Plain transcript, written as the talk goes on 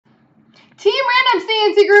Team random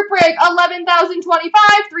C&C group break 11,025.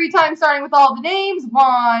 3 times starting with all the names.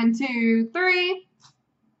 1, 2, 3.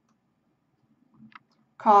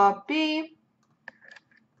 Copy.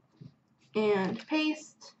 And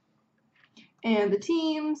paste. And the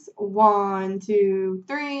teams. 1, 2,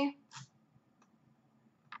 3.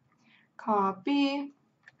 Copy.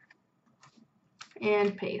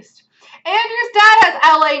 And paste. Andrew's dad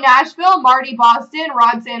has LA, Nashville, Marty, Boston,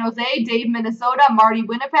 Rod, San Jose, Dave, Minnesota, Marty,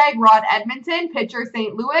 Winnipeg, Rod, Edmonton, pitcher,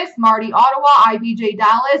 St. Louis, Marty, Ottawa, IBJ,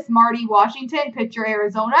 Dallas, Marty, Washington, pitcher,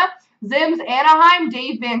 Arizona, Zims, Anaheim,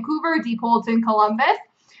 Dave, Vancouver, Deep Holton, Columbus,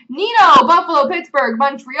 Nino, Buffalo, Pittsburgh,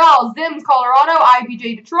 Montreal, Zims, Colorado,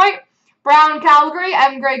 IBJ, Detroit, Brown, Calgary,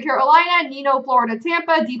 M. Gray, Carolina, Nino, Florida,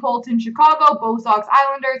 Tampa, Deep Holton, Chicago, Bo Sox,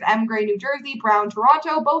 Islanders, M. Gray, New Jersey, Brown,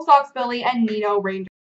 Toronto, Bo Sox, Philly, and Nino, Rangers.